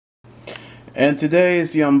And today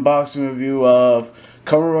is the unboxing review of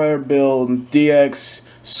Kamen Rider Build DX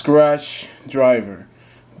Sclash driver.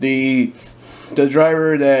 The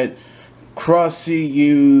driver that Crossy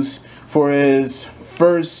used for his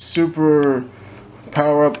first super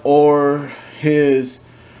power-up or his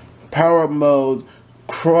power-up mode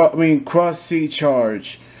Crossy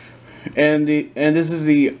charge. And this is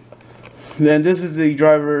the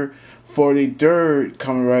driver for the third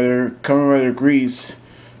Kamen Rider Grease,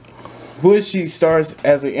 which he starts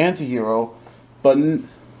as an anti-hero, but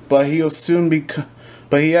he'll soon become,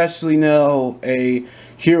 but he actually now a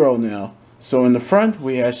hero now. So in the front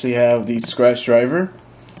we actually have the Sclash driver,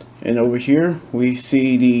 and over here we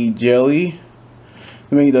see the jelly,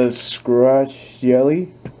 the Sclash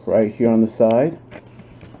jelly right here on the side.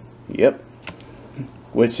 Yep,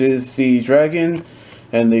 which is the dragon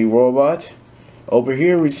and the robot. Over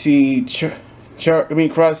here we see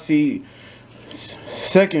Crossy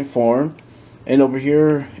second form, and over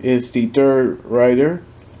here is the third rider,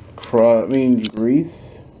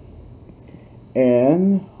 Grease.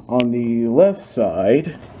 And on the left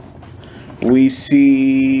side we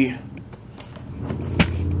see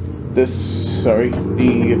the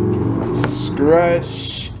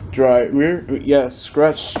Scratch driver.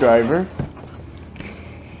 Scratch driver.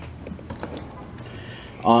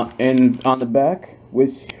 And on the back,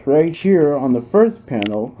 which right here on the first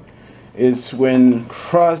panel, is when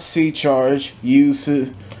Crossy Charge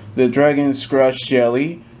uses the Dragon Scratch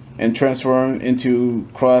Jelly and transform into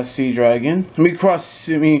Crossy Dragon.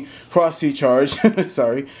 Crossy Charge.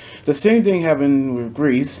 Sorry. The same thing happened with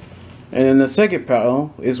Grease. And then the second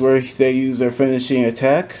panel is where they use their finishing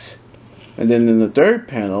attacks. And then in the third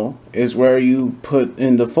panel is where you put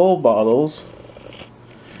in the full bottles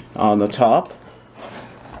on the top.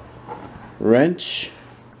 Wrench,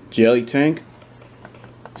 jelly tank,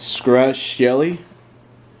 Scratch jelly,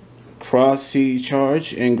 Crossy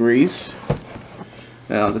charge, and Grease.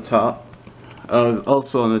 And on the top,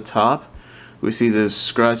 also on the top, we see the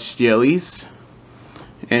Scratch jellies,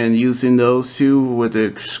 and using those two with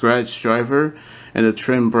the Scratch driver and the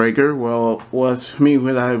trim breaker. Well,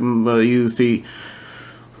 when I'm gonna use the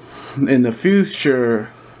in the future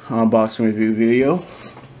unboxing review video.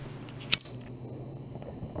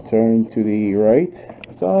 Turn to the right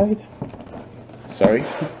side. Sorry.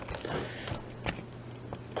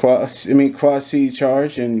 Crossy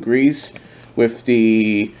charge and Grease with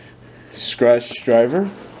the Scratch driver.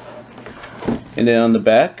 And then on the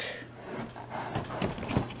back,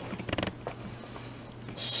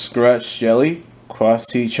 Scratch jelly,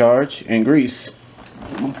 Crossy charge, and Grease.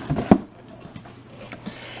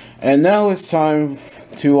 And now it's time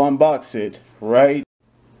to unbox it, right?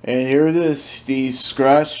 And here it is, the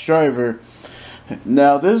Scratch driver.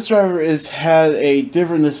 Now this driver had a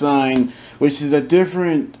different design, which is a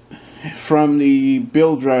different from the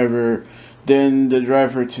build driver than the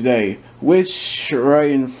driver today. Which right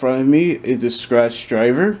in front of me is the Scratch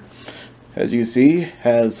driver. As you can see,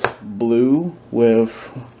 has blue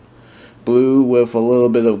with a little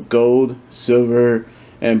bit of gold, silver,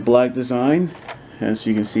 and black design. As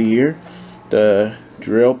you can see here, the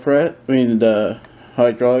drill press, the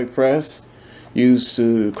hydraulic press used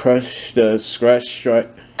to crush the scratch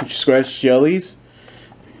jellies.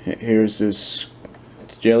 Here's this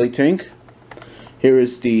jelly tank. Here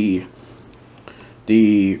is the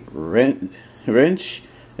wrench.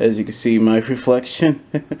 As you can see, my reflection.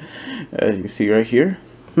 As you can see right here.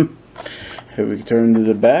 Here we turn to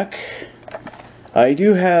the back. I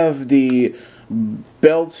do have the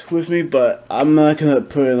belt with me, but I'm not gonna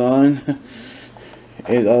put it on.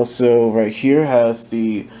 It also right here has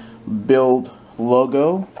the build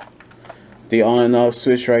logo, the on and off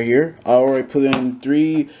switch right here. I already put in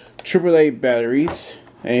 3 AAA batteries,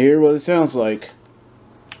 and hear what it sounds like.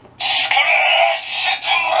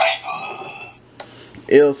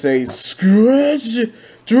 It'll say Scratch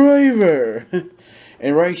driver.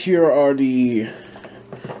 And right here are the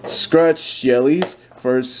Scratch jellies.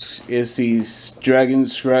 First is the Dragon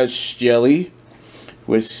Scratch jelly,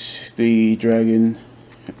 which the dragon,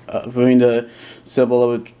 the symbol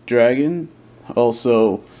of a dragon.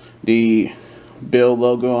 Also the build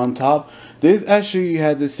logo on top. This actually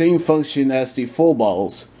had the same function as the full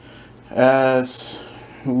balls. As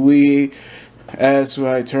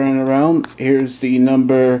I turn around, here's the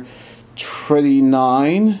number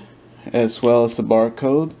 29, as well as the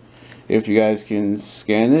barcode. If you guys can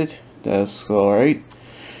scan it, that's alright.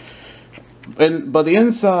 But the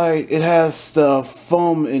inside, it has the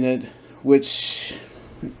foam in it, which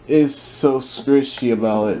is so squishy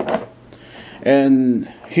about it. And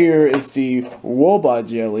here is the robot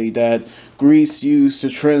jelly that Grease used to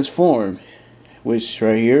transform, which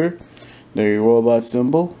right here, There your robot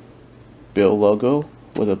symbol, build logo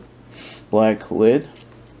with a black lid,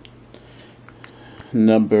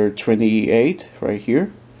 number 28 right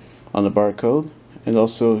here on the barcode, and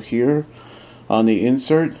also here on the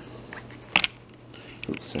insert.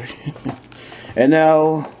 Oops, sorry. And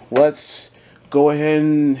now let's go ahead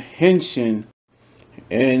and henshin.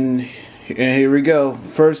 And here we go.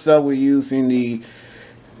 First up, we're using the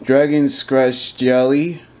Dragon Scratch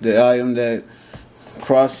Jelly, the item that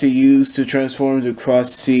Cross C used to transform to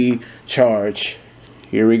Cross C Charge.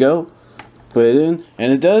 Here we go. Put it in,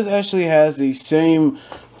 and it does actually has the same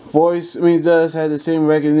voice. I mean, it does have the same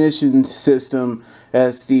recognition system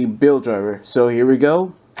as the build driver. So here we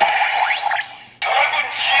go.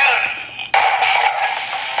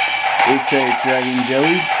 It's a Dragon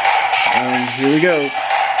Jelly, and here we go.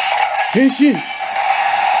 Henshin!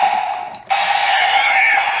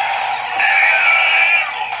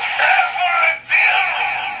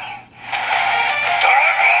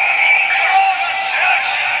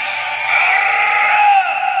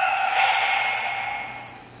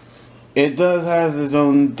 It does have its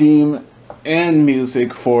own theme and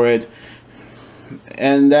music for it,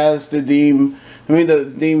 and that's the theme. I mean, the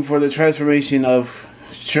theme for the transformation of,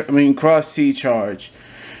 Cross C Charge.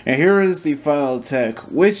 And here is the final attack,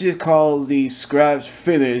 which is called the Scratch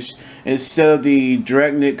Finish instead of the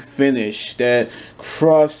Dragonic Finish that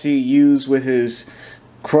Cross C used with his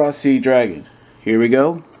Cross C Dragon. Here we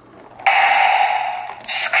go.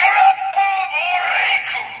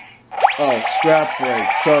 Oh, Scrap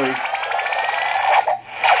Break. Sorry.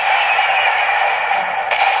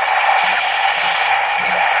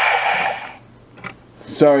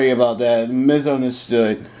 Sorry about that.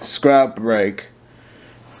 Misunderstood. Scrap Break.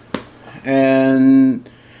 And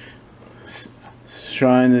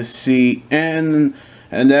trying to see, and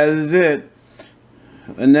that is it.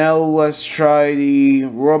 And now let's try the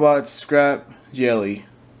Robot Scrap Jelly.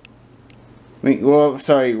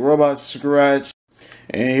 Robot Scratch.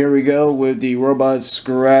 And here we go with the Robot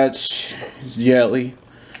Scratch Jelly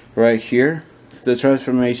right here. The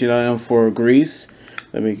transformation item for grease.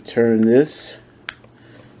 Let me turn this.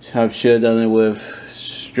 I should have done it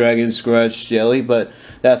with Dragon Scratch Jelly, but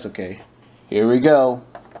that's okay. Here we go.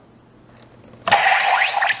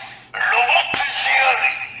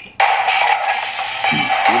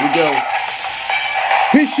 Here we go.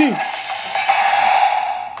 Henshin!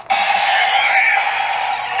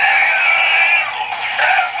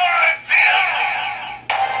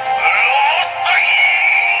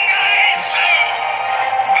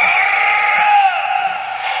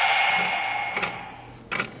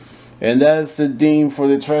 And that's the theme for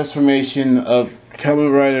the transformation of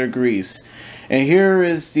Kamen Rider Grease. And here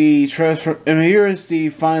is the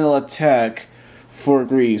final attack for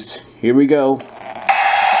Grease. Here we go.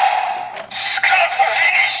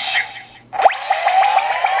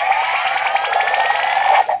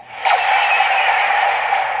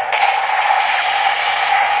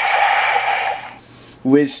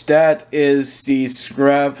 Which that is the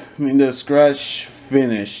Scratch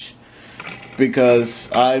Finish.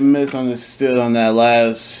 Because I misunderstood on that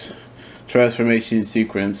last transformation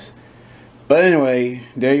sequence. But anyway,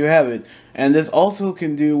 there you have it. And this also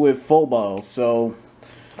can do with full bottles. So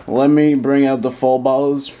let me bring out the full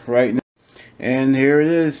bottles right now. And here it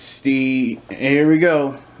is. Here we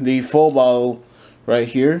go. The full bottle right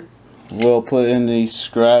here. We'll put in the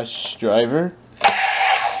Scratch driver.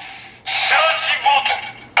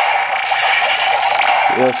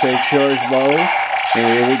 Let's say charge bottle.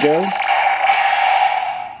 And here we go.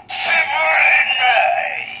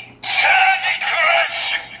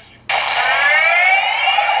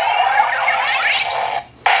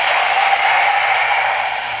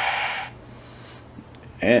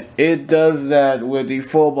 And it does that with the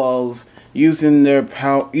full balls using its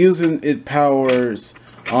powers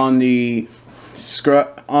on the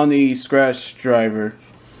Scratch driver,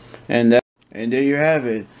 and there you have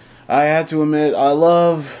it. I have to admit, I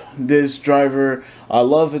love this driver. I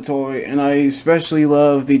love the toy, and I especially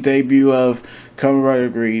love the debut of Kamen Rider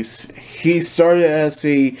Grease. He started as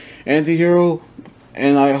a anti-hero,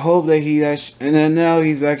 and I hope that now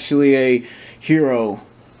he's actually a hero,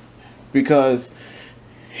 because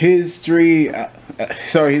his three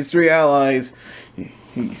allies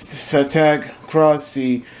attack Cross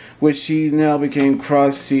C, which he now became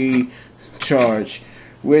Cross C Charge,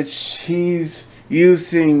 which there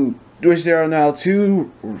are now two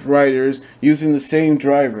riders using the same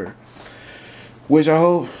driver, which I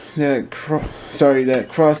hope that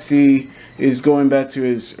Cross C is going back to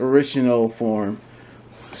his original form.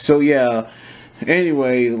 So yeah,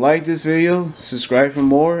 Anyway, like this video, subscribe for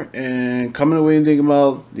more, and comment away and think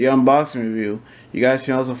about the unboxing review. You guys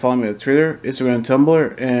can also follow me on Twitter, Instagram,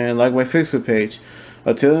 Tumblr, and like my Facebook page.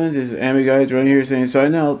 Until then, this is Anime Guy right here saying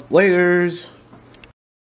sign out. Laters!